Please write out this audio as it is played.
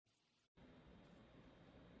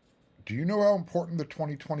Do you know how important the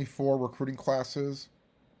 2024 recruiting class is?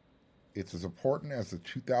 It's as important as the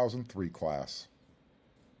 2003 class.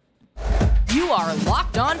 You are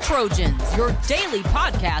Locked On Trojans, your daily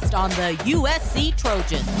podcast on the USC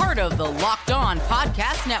Trojans, part of the Locked On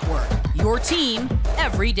Podcast Network, your team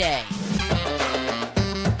every day.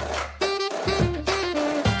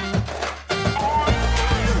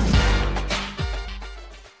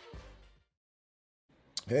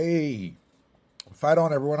 Hey, fight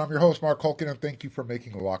on, everyone. I'm your host, Mark Culkin, and thank you for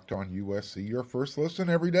making Locked On USC your first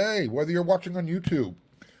listen every day, whether you're watching on YouTube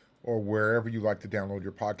or wherever you like to download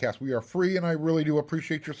your podcast. We are free, and I really do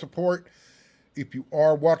appreciate your support. If you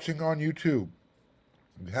are watching on YouTube,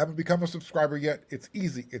 if you haven't become a subscriber yet, it's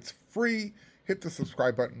easy. It's free. Hit the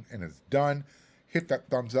subscribe button, and it's done. Hit that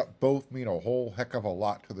thumbs up. Both mean a whole heck of a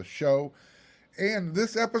lot to the show. And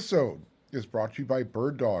this episode is brought to you by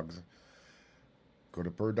Bird Dogs. Go to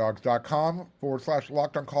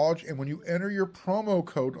birddogs.com/LockedOnCollege, and when you enter your promo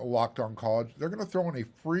code LockedOnCollege, they're going to throw in a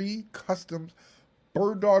free custom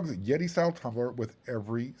Bird Dogs Yeti-style tumbler with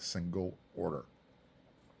every single order.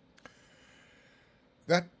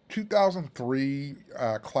 That 2003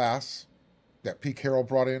 class that Pete Carroll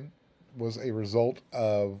brought in was a result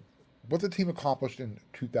of what the team accomplished in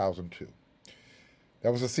 2002.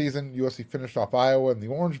 That was the season USC finished off Iowa in the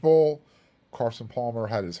Orange Bowl. Carson Palmer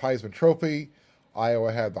had his Heisman Trophy.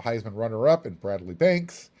 Iowa had the Heisman runner-up in Bradley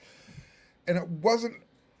Banks. And it wasn't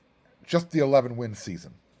just the 11-win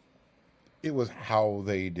season. It was how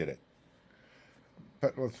they did it.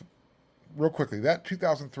 But real quickly, that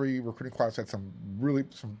 2003 recruiting class had some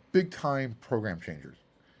big-time program changers.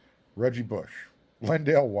 Reggie Bush,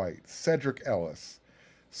 Lendale White, Cedric Ellis,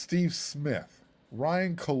 Steve Smith,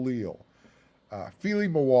 Ryan Khalil, Fili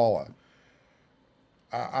Moala.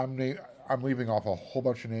 I'm leaving off a whole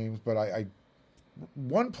bunch of names, but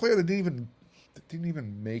one player that didn't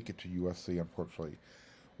even make it to USC, unfortunately,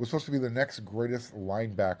 was supposed to be the next greatest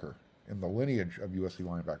linebacker in the lineage of USC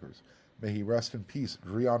linebackers. May he rest in peace,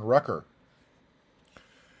 Dreon Rucker.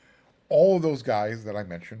 All of those guys that I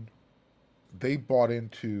mentioned, they bought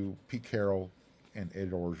into Pete Carroll and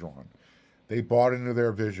Ed Orgeron. They bought into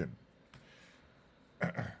their vision.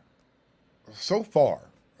 So far,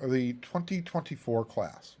 the 2024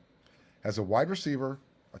 class has a wide receiver,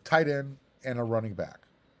 a tight end, and a running back.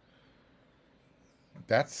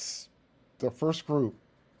 That's the first group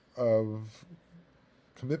of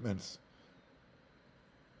commitments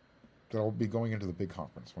that will be going into the big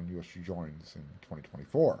conference when USC joins in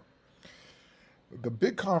 2024. The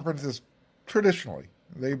big conference is traditionally,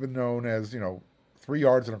 they've been known as, 3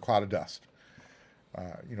 yards in a cloud of dust.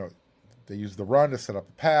 They use the run to set up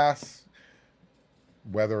the pass.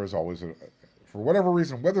 Weather is always for whatever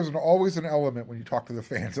reason, weather's always an element when you talk to the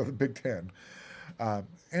fans of the Big Ten. And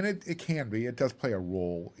it can be. It does play a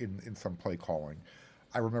role in some play calling.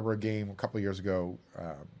 I remember a game a couple of years ago,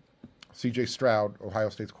 C.J. Stroud, Ohio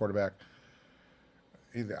State's quarterback,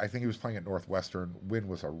 I think he was playing at Northwestern. Wind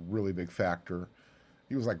was a really big factor.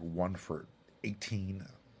 He was like 1 for 18.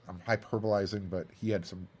 I'm hyperbolizing, but he had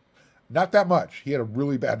not that much. He had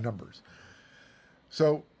really bad numbers.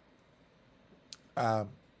 So,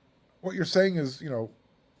 what you're saying is,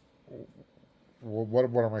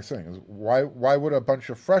 what am I saying? Is why would a bunch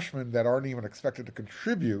of freshmen that aren't even expected to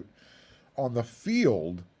contribute on the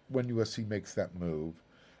field when USC makes that move,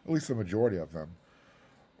 at least the majority of them,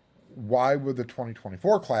 why would the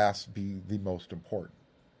 2024 class be the most important?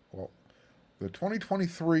 Well, the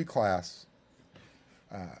 2023 class,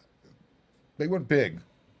 they went big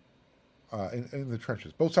in the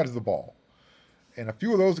trenches, both sides of the ball. And a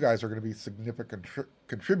few of those guys are going to be significant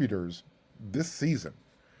contributors this season.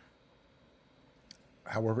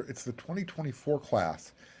 However, it's the 2024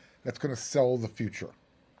 class that's going to sell the future.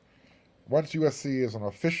 Once USC is an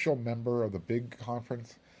official member of the big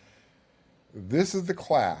conference, this is the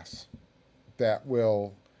class that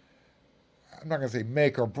will, I'm not going to say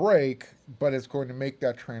make or break, but it's going to make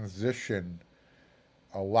that transition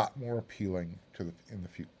a lot more appealing to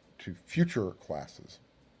future classes.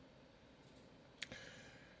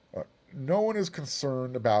 No one is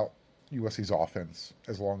concerned about USC's offense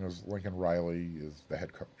as long as Lincoln Riley is the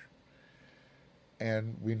head coach.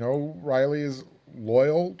 And we know Riley is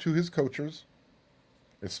loyal to his coaches,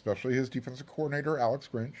 especially his defensive coordinator, Alex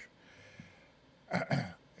Grinch.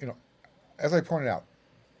 As I pointed out,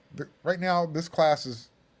 right now this class is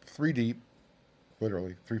 3 deep,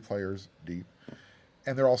 literally 3 players deep,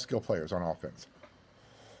 and they're all skill players on offense.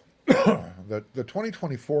 The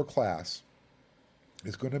 2024 class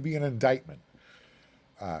is going to be an indictment,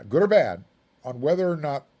 good or bad, on whether or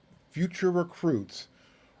not future recruits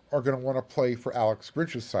are going to want to play for Alex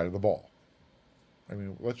Grinch's side of the ball. I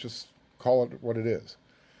mean, let's just Call it what it is.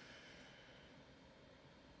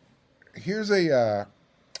 Here's I'm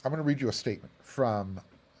going to read you a statement from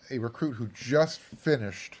a recruit who just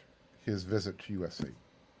finished his visit to USC.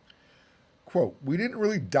 Quote, "We didn't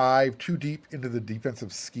really dive too deep into the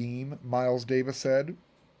defensive scheme," Miles Davis said.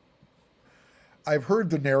 "I've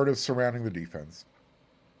heard the narrative surrounding the defense,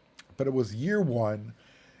 but it was year one,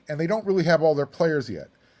 and they don't really have all their players yet.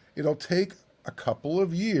 It'll take a couple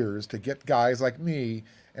of years to get guys like me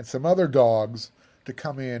and some other dogs to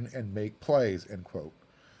come in and make plays," end quote.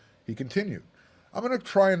 He continued, "I'm going to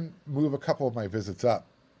try and move a couple of my visits up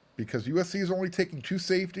because USC is only taking 2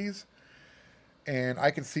 safeties, and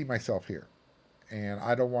I can see myself here. And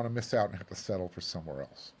I don't want to miss out and have to settle for somewhere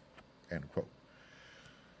else," end quote.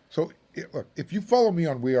 So, look, if you follow me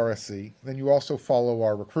on WeRSC, then you also follow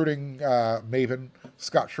our recruiting maven,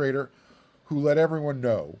 Scott Schrader, who let everyone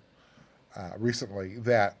know recently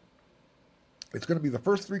that it's going to be the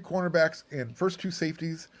first 3 cornerbacks and first 2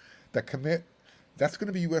 safeties that commit. That's going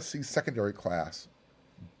to be USC's secondary class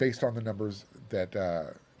based on the numbers that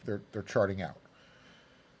they're charting out.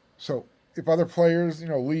 So if other players,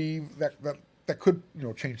 leave, that could,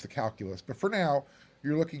 change the calculus. But for now,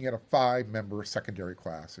 you're looking at a 5-member secondary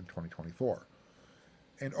class in 2024.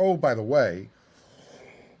 And oh, by the way,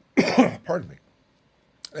 pardon me,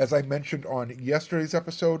 as I mentioned on yesterday's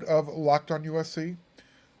episode of Locked on USC,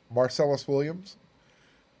 Marcellus Williams,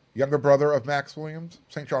 younger brother of Max Williams,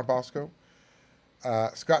 St. John Bosco,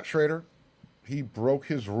 Scott Schrader, he broke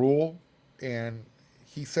his rule and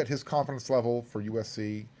he set his confidence level for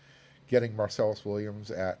USC getting Marcellus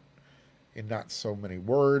Williams at, in not so many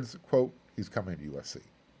words, quote, "He's coming to USC."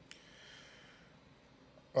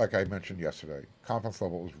 Like I mentioned yesterday, confidence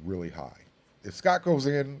level is really high. If Scott goes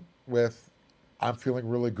in with, "I'm feeling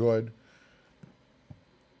really good,"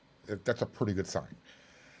 that's a pretty good sign.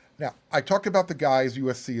 Now, I talked about the guys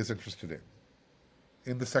USC is interested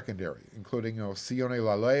in the secondary, including Sione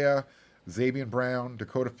Lalea, Xavier Brown,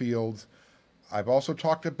 Dakota Fields. I've also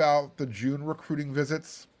talked about the June recruiting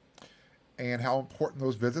visits and how important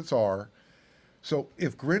those visits are. So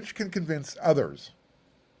if Grinch can convince others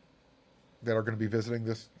that are going to be visiting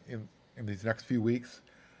this in these next few weeks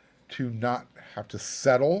to not have to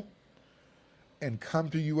settle and come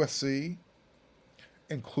to USC,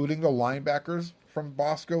 including the linebackers from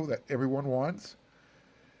Bosco that everyone wants,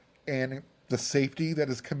 and the safety that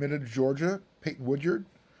is committed to Georgia, Peyton Woodyard,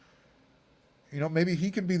 maybe he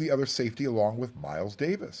can be the other safety along with Miles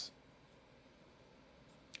Davis.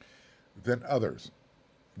 Then others,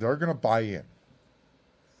 they're going to buy in,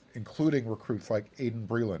 including recruits like Aiden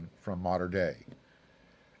Breland from Mater Dei,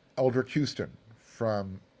 Eldrick Houston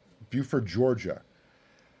from Buford, Georgia,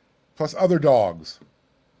 plus other dogs,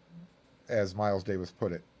 as Miles Davis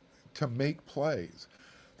put it, to make plays.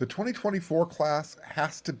 The 2024 class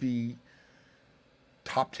has to be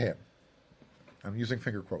top 10. I'm using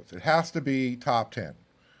finger quotes. It has to be top 10.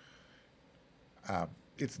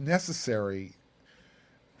 It's necessary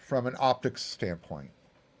from an optics standpoint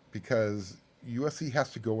because USC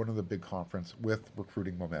has to go into the big conference with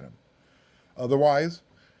recruiting momentum. Otherwise,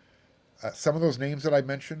 some of those names that I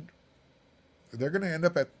mentioned, they're going to end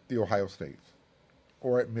up at the Ohio State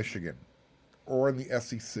or at Michigan or in the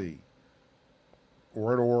SEC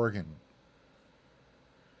or at Oregon.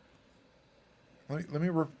 Let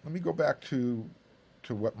me go back to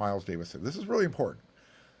what Miles Davis said. This is really important.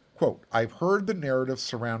 Quote, "I've heard the narrative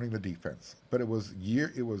surrounding the defense, but it was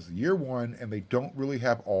year one and they don't really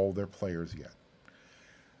have all their players yet."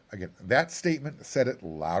 Again, that statement said it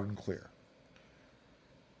loud and clear.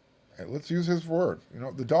 And let's use his word.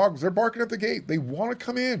 The dogs, they're barking at the gate. They want to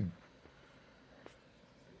come in.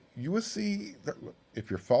 USC, if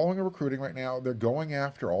you're following a recruiting right now, they're going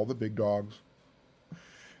after all the big dogs.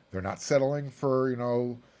 They're not settling for,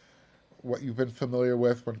 what you've been familiar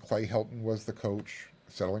with when Clay Helton was the coach,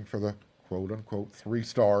 settling for the quote-unquote 3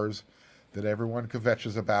 stars that everyone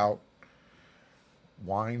kvetches about,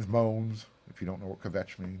 whines, moans, if you don't know what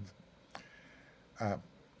kvetch means.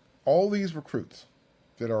 All these recruits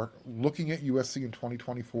that are looking at USC in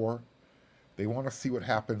 2024, they want to see what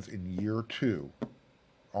happens in year 2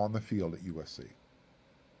 on the field at USC.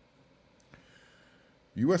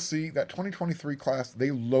 USC, that 2023 class,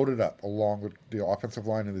 they loaded up along with the offensive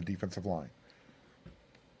line and the defensive line.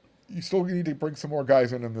 You still need to bring some more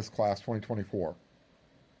guys in this class, 2024.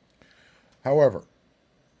 However,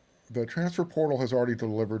 the transfer portal has already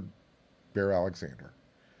delivered Bear Alexander.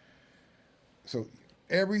 So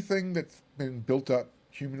everything that's been built up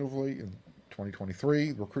cumulatively in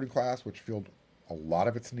 2023, the recruiting class, which filled a lot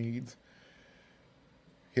of its needs,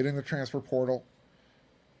 hitting the transfer portal,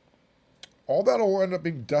 all that will end up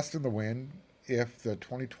being dust in the wind if the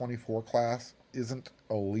 2024 class isn't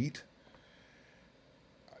elite,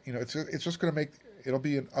 it's just going to it'll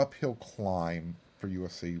be an uphill climb for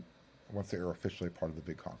USC once they are officially part of the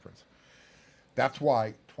big conference. That's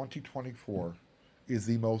why 2024 is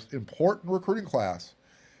the most important recruiting class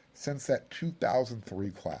since that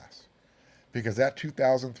 2003 class. Because that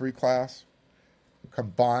 2003 class,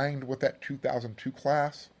 combined with that 2002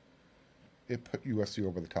 class, it put USC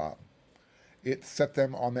over the top. It set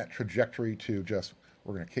them on that trajectory to just,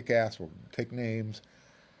 we're going to kick ass, we'll take names.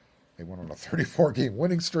 They went on a 34-game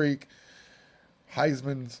winning streak.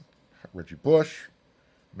 Heisman's, Reggie Bush,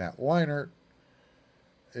 Matt Leinart.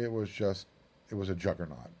 It was a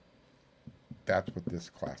juggernaut. That's what this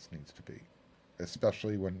class needs to be,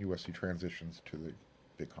 especially when USC transitions to the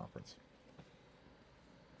big conference.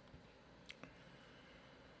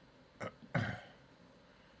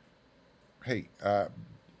 Hey,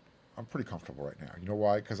 I'm pretty comfortable right now. You know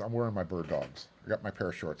why? Because I'm wearing my Bird Dogs. I got my pair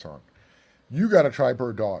of shorts on. You got to try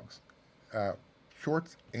Bird Dogs.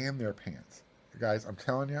 Shorts and their pants. Guys, I'm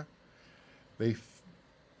telling you, if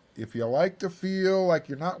you like to feel like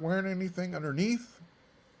you're not wearing anything underneath,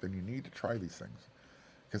 then you need to try these things.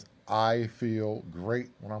 Because I feel great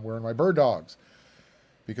when I'm wearing my Bird Dogs.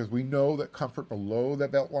 Because we know that comfort below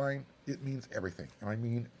that belt line, it means everything. And I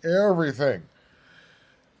mean everything.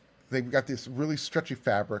 They've got this really stretchy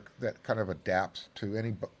fabric that kind of adapts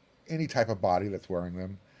to any type of body that's wearing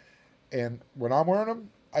them. And when I'm wearing them,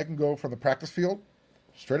 I can go from the practice field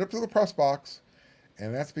straight up to the press box.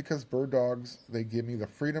 And that's because Bird Dogs, they give me the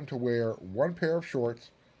freedom to wear one pair of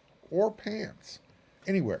shorts or pants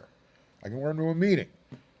anywhere. I can wear them to a meeting.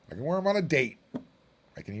 I can wear them on a date.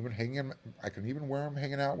 I can even wear them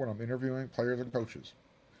hanging out when I'm interviewing players and coaches.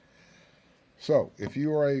 So, if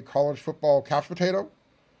you are a college football couch potato,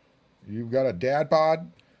 you've got a dad bod,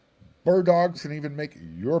 Bird Dogs can even make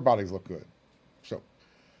your bodies look good. So,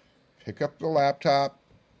 pick up the laptop.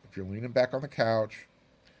 If you're leaning back on the couch,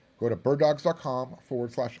 go to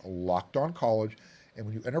birddogs.com/LockedOnCollege. And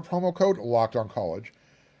when you enter promo code LockedOnCollege,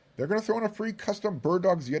 they're going to throw in a free custom Bird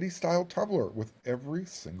Dogs Yeti-style tumbler with every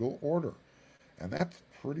single order. And that's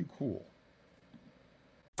pretty cool.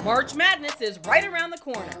 March Madness is right around the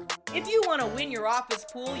corner. If you want to win your office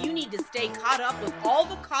pool, you need to stay caught up with all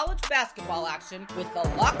the college basketball action with the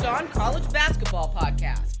Locked On College Basketball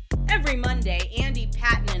Podcast. Every Monday, Andy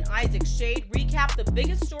Patton and Isaac Shade recap the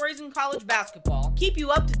biggest stories in college basketball, keep you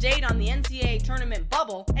up to date on the NCAA tournament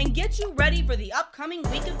bubble, and get you ready for the upcoming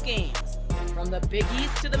week of games. From the Big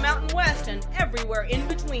East to the Mountain West and everywhere in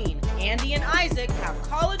between, Andy and Isaac have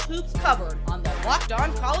college hoops covered on the Locked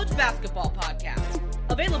On College Basketball Podcast.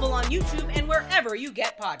 Available on YouTube and wherever you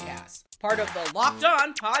get podcasts. Part of the Locked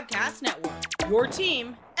On Podcast Network. Your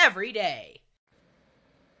team every day.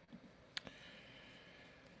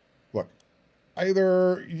 Look,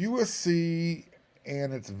 either USC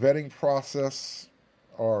and its vetting process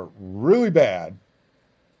are really bad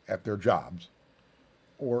at their jobs,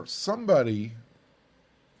 or somebody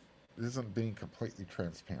isn't being completely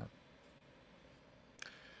transparent.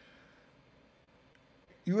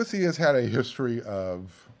 USC has had a history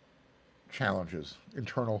of challenges,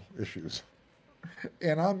 internal issues,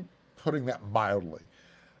 and I'm putting that mildly.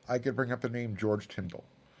 I could bring up the name George Tyndall.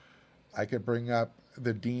 I could bring up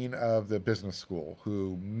the dean of the business school,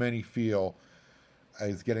 who many feel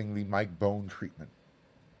is getting the Mike Bohn treatment.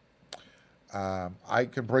 I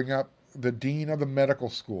could bring up the dean of the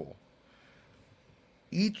medical school.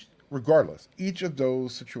 Regardless, each of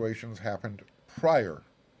those situations happened prior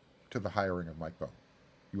to the hiring of Mike Bohn,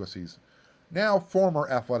 USC's now former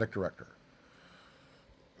athletic director.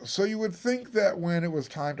 So you would think that when it was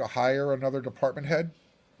time to hire another department head,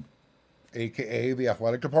 aka the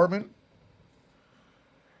athletic department,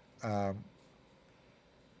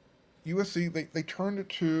 USC, they turned it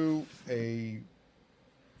to a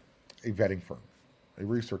vetting firm, a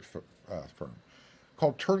research firm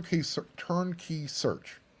called Turnkey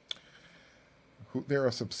Search. They're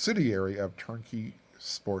a subsidiary of Turnkey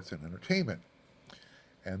Sports and Entertainment.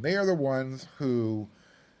 And they are the ones who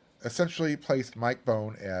essentially placed Mike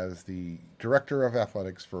Bohn as the director of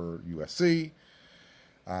athletics for USC.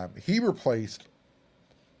 He replaced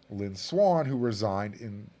Lynn Swann, who resigned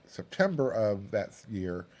in September of that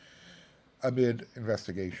year amid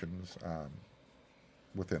investigations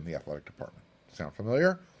within the athletic department. Sound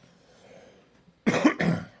familiar?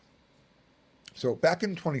 So back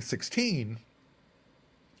in 2016,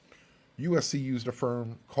 USC used a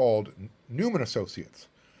firm called Newman Associates,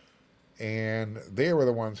 and they were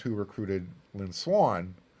the ones who recruited Lynn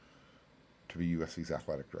Swann to be USC's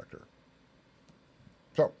athletic director.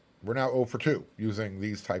 So we're now 0 for 2 using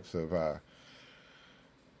these types of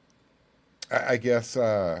I guess,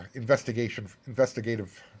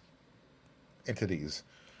 investigative entities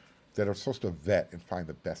that are supposed to vet and find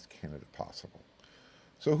the best candidate possible.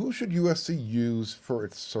 So who should USC use for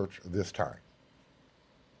its search this time?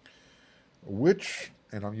 Which,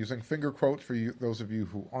 and I'm using finger quotes for you, those of you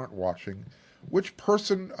who aren't watching, which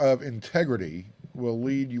person of integrity will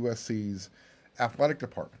lead USC's athletic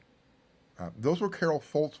department? Those were Carol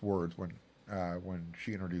Folt's words when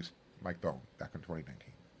she introduced Mike Bohn back in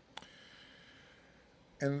 2019.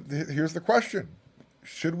 And here's the question.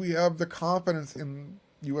 Should we have the confidence in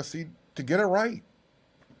USC to get it right?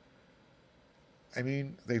 I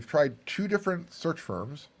mean, they've tried two different search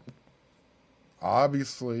firms.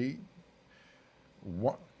 Obviously,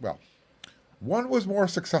 one was more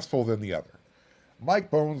successful than the other.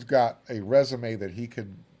 Mike Bohn's got a resume that he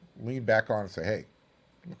could lean back on and say, hey,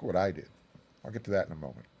 look what I did. I'll get to that in a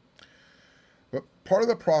moment. But part of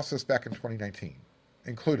the process back in 2019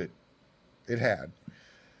 included,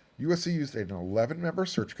 USC used an 11-member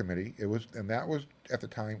search committee. That was at the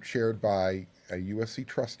time chaired by a USC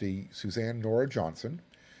trustee, Suzanne Nora Johnson.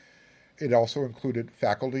 It also included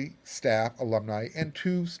faculty, staff, alumni, and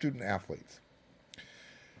 2 student athletes.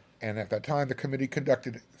 And at that time, the committee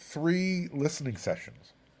conducted 3 listening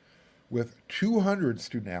sessions with 200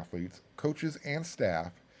 student athletes, coaches, and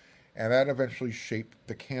staff, and that eventually shaped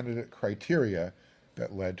the candidate criteria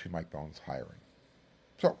that led to Mike Bohn's hiring.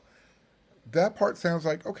 So that part sounds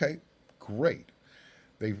like, okay, great.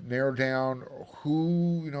 They've narrowed down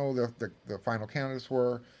who, the final candidates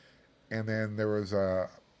were, and then there was,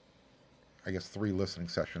 3 listening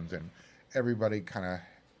sessions, and everybody kind of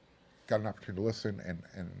got an opportunity to listen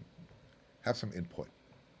and have some input.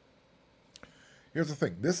 Here's the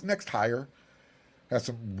thing. This next hire has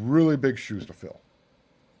some really big shoes to fill.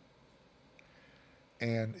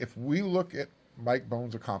 And if we look at Mike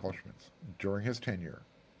Bohn's accomplishments during his tenure,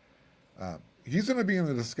 he's going to be in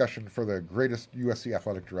the discussion for the greatest USC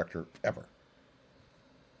athletic director ever.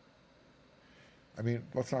 I mean,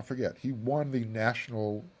 let's not forget, he won the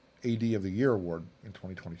National AD of the Year award in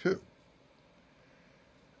 2022.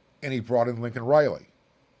 And he brought in Lincoln Riley.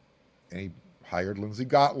 And he hired Lindsey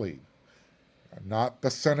Gottlieb. Not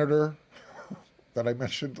the senator that I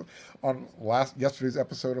mentioned on yesterday's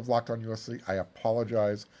episode of Locked on USC. I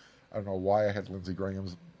apologize. I don't know why I had Lindsey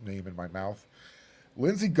Graham's name in my mouth.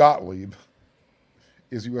 Lindsey Gottlieb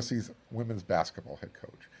is USC's women's basketball head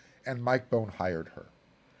coach, and Mike Bohn hired her.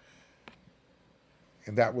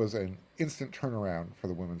 And that was an instant turnaround for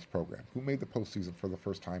the women's program, who made the postseason for the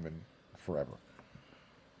first time in forever.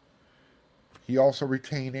 He also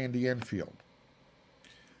retained Andy Enfield.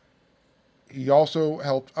 He also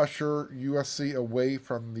helped usher USC away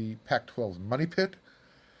from the Pac-12's money pit.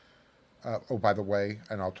 By the way,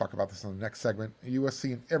 and I'll talk about this in the next segment,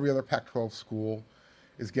 USC and every other Pac-12 school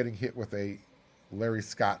is getting hit with a Larry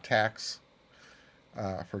Scott tax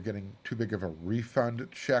for getting too big of a refund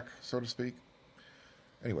check, so to speak.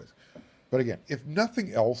 Anyways, but again, if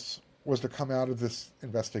nothing else was to come out of this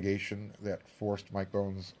investigation that forced Mike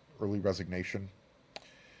Bohn's early resignation,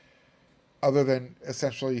 other than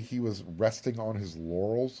essentially he was resting on his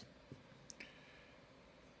laurels,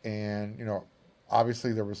 and,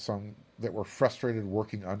 obviously there was some that were frustrated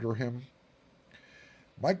working under him,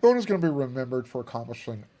 Mike Bohn is going to be remembered for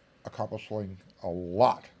accomplishing a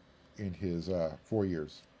lot in his 4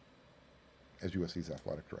 years as USC's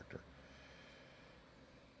athletic director.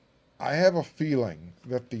 I have a feeling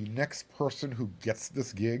that the next person who gets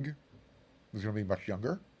this gig is going to be much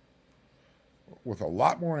younger, with a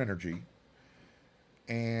lot more energy,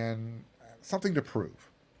 and something to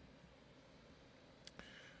prove.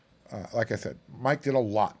 Like I said, Mike did a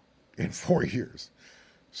lot in 4 years.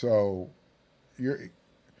 So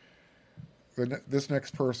this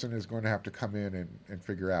next person is going to have to come in and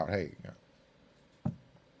figure out, hey,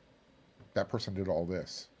 that person did all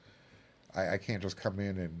this. I can't just come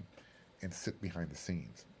in and sit behind the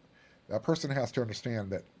scenes. That person has to understand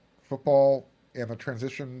that football and the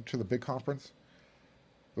transition to the big conference,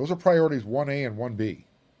 those are priorities 1A and 1B.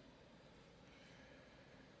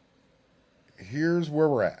 Here's where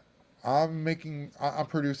we're at. I'm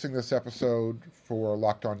producing this episode for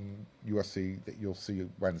Locked on USC that you'll see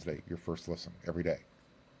Wednesday, your first listen, every day.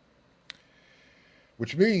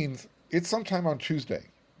 Which means it's sometime on Tuesday.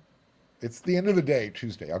 It's the end of the day,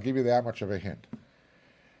 Tuesday. I'll give you that much of a hint.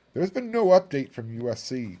 There's been no update from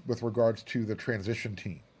USC with regards to the transition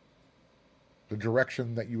team, the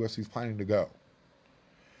direction that USC is planning to go.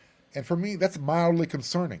 And for me, that's mildly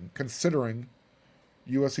concerning, considering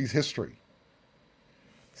USC's history,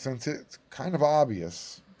 since it's kind of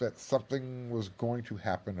obvious that something was going to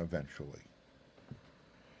happen eventually.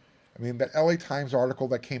 I mean, that LA Times article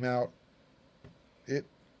that came out it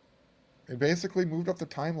basically moved up the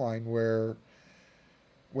timeline where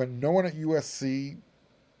when no one at USC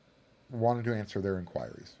wanted to answer their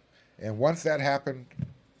inquiries. And once that happened,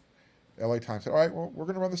 LA Times said, all right, well, we're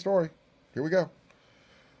going to run the story. Here we go.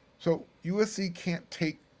 So USC can't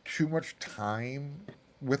take too much time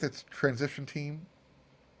with its transition team.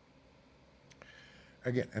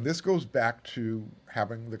 Again, and this goes back to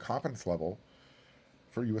having the competence level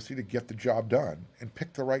for USC to get the job done and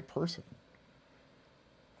pick the right person.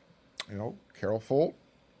 You know, Carol Folt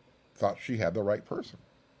thought she had the right person.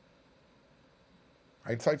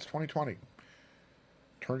 Hindsight's 2020.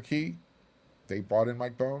 Turnkey, they brought in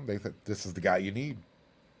Mike Bohn. They said, this is the guy you need.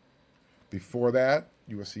 Before that,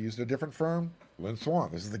 USC used a different firm. Lynn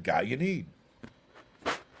Swan, this is the guy you need.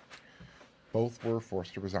 Both were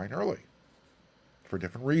forced to resign early for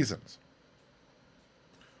different reasons.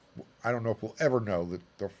 I don't know if we'll ever know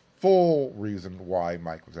the full reason why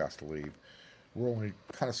Mike was asked to leave. We're only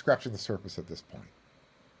kind of scratching the surface at this point.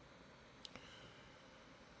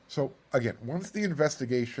 So again, once the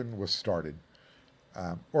investigation was started,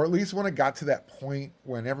 or at least when it got to that point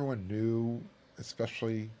when everyone knew,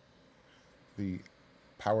 especially the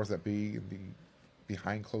powers that be,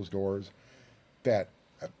 behind closed doors, that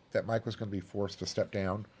Mike was going to be forced to step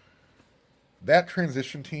down, that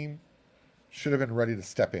transition team should have been ready to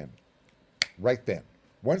step in right then.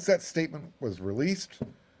 Once that statement was released,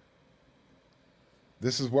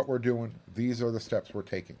 this is what we're doing. These are the steps we're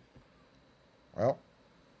taking. Well,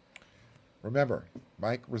 remember,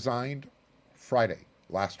 Mike resigned Friday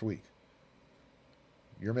last week.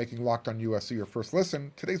 You're making Locked on USC your first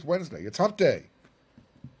listen. Today's Wednesday. It's hump day.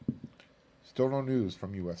 Still no news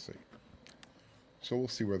from USC. So we'll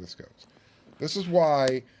see where this goes. This is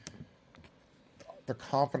why the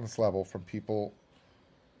confidence level from people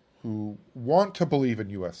who want to believe in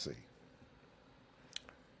USC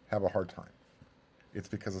have a hard time. It's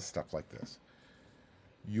because of stuff like this.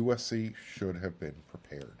 USC should have been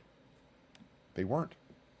prepared. They weren't.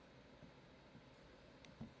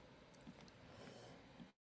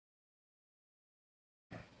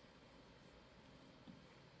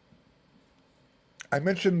 I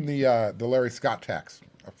mentioned the Larry Scott tax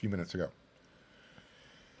a few minutes ago.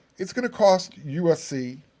 It's going to cost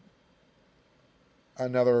USC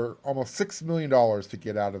another almost $6 million to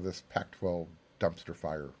get out of this Pac-12 dumpster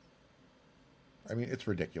fire. I mean, it's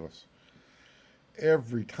ridiculous.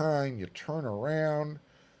 Every time you turn around,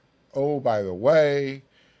 oh, by the way,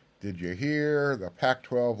 did you hear the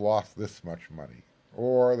Pac-12 lost this much money?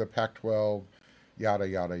 Or the Pac-12, yada,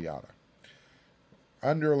 yada, yada.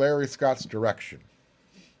 Under Larry Scott's direction.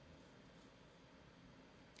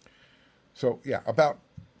 So, yeah, about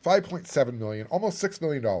 $5.7 million, almost $6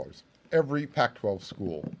 million. Every Pac-12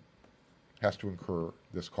 school has to incur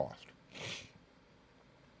this cost.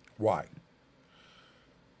 Why?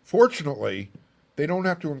 Fortunately, they don't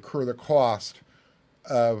have to incur the cost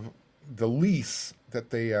of the lease that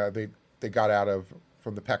they got out of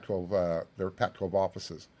from the Pac-12 their Pac-12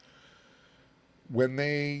 offices. When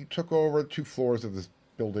they took over 2 floors of this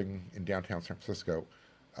building in downtown San Francisco,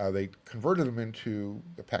 they converted them into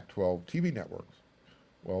the Pac-12 TV networks.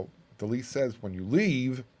 Well, the lease says when you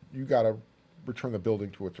leave, you got to return the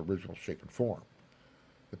building to its original shape and form.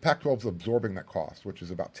 The Pac-12 is absorbing that cost, which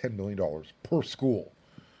is about $10 million per school.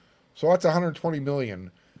 So that's $120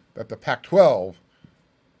 million that the Pac-12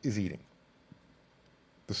 is eating.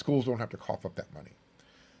 The schools don't have to cough up that money.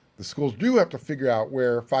 The schools do have to figure out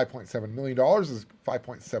where $5.7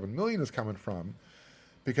 million is coming from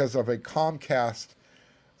because of a Comcast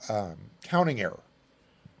counting error.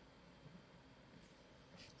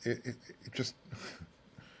 It just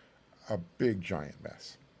a big giant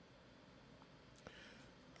mess.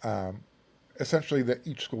 Essentially, that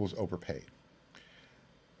each school is overpaid.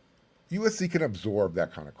 USC can absorb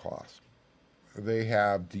that kind of cost. They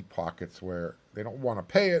have deep pockets where they don't want to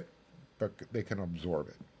pay it, but they can absorb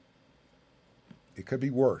it. It could be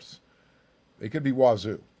worse. It could be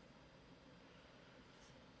Wazoo.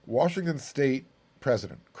 Washington State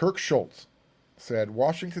President Kirk Schultz said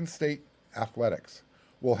Washington State athletics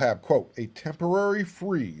will have, quote, a temporary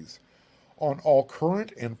freeze on all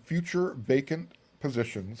current and future vacant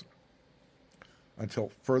positions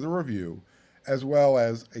until further review, as well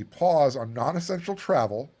as a pause on non-essential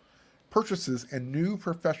travel, purchases, and new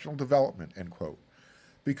professional development, end quote,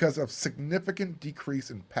 because of significant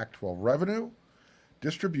decrease in Pac-12 revenue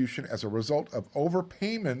distribution as a result of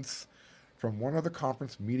overpayments from one of the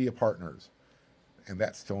conference media partners. And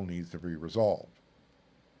that still needs to be resolved.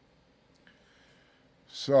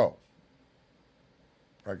 So,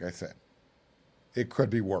 like I said, it could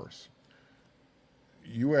be worse.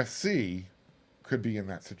 USC could be in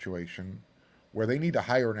that situation where they need to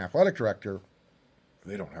hire an athletic director,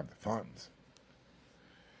 they don't have the funds.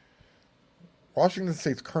 Washington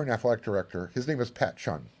State's current athletic director, his name is Pat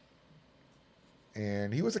Chun.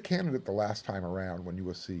 And he was a candidate the last time around when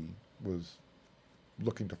USC was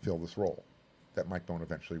looking to fill this role that Mike Bohn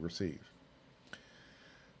eventually received.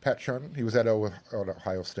 Pat Chun, he was at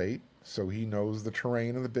Ohio State, so he knows the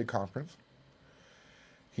terrain of the big conference.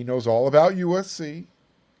 He knows all about USC,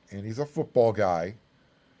 and he's a football guy.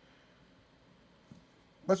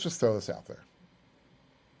 Let's just throw this out there,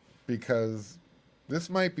 because this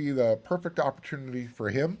might be the perfect opportunity for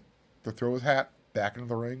him to throw his hat back into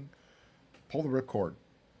the ring, pull the ripcord,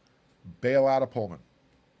 bail out of Pullman.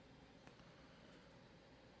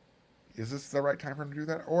 Is this the right time for him to do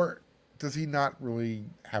that? Or does he not really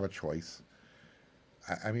have a choice?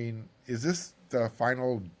 I mean, is this the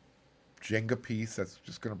final Jenga piece that's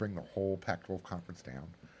just going to bring the whole Pac-12 conference down?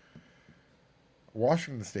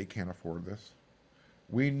 Washington State can't afford this.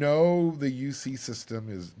 We know the UC system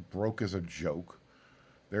is broke as a joke.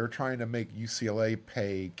 They're trying to make UCLA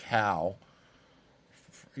pay Cal,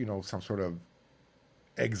 some sort of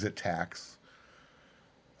exit tax.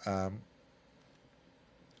 I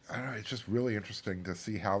don't know. It's just really interesting to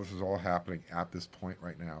see how this is all happening at this point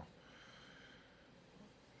right now.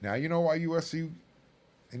 Now you know why USC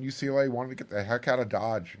and UCLA wanted to get the heck out of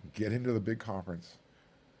Dodge, get into the big conference.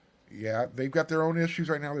 Yeah, they've got their own issues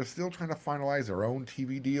right now. They're still trying to finalize their own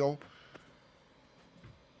TV deal.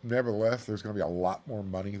 Nevertheless, there's going to be a lot more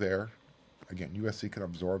money there. Again, USC can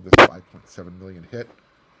absorb this $5.7 million hit.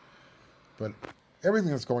 But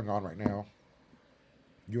everything that's going on right now,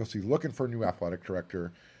 USC looking for a new athletic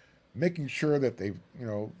director, making sure that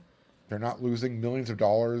they're not losing millions of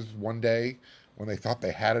dollars one day when they thought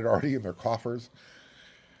they had it already in their coffers.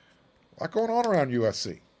 A lot going on around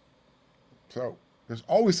USC. So there's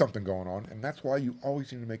always something going on, and that's why you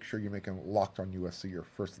always need to make sure you're making Locked on USC your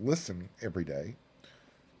first listen every day,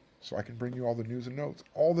 so I can bring you all the news and notes,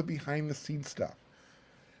 all the behind-the-scenes stuff.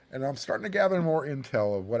 And I'm starting to gather more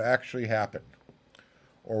intel of what actually happened,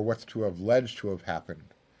 or what's to have alleged to have happened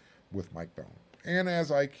with Mike Bohn. And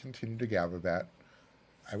as I continue to gather that,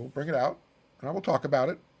 I will bring it out, and I will talk about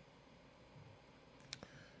it.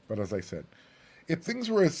 But as I said, if things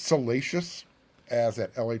were as salacious as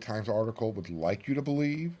that LA Times article would like you to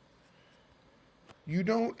believe, you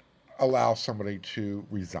don't allow somebody to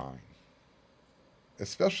resign,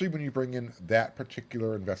 especially when you bring in that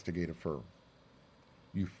particular investigative firm.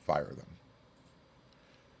 You fire them.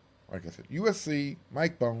 Like I said, USC,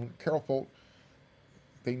 Mike Bohn, Carol Folt,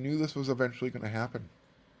 they knew this was eventually going to happen.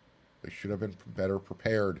 They should have been better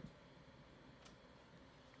prepared.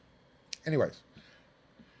 Anyways,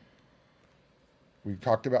 we've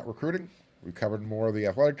talked about recruiting. We covered more of the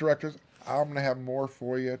athletic directors. I'm going to have more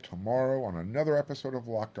for you tomorrow on another episode of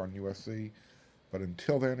Locked on USC. But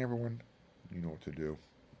until then, everyone, you know what to do.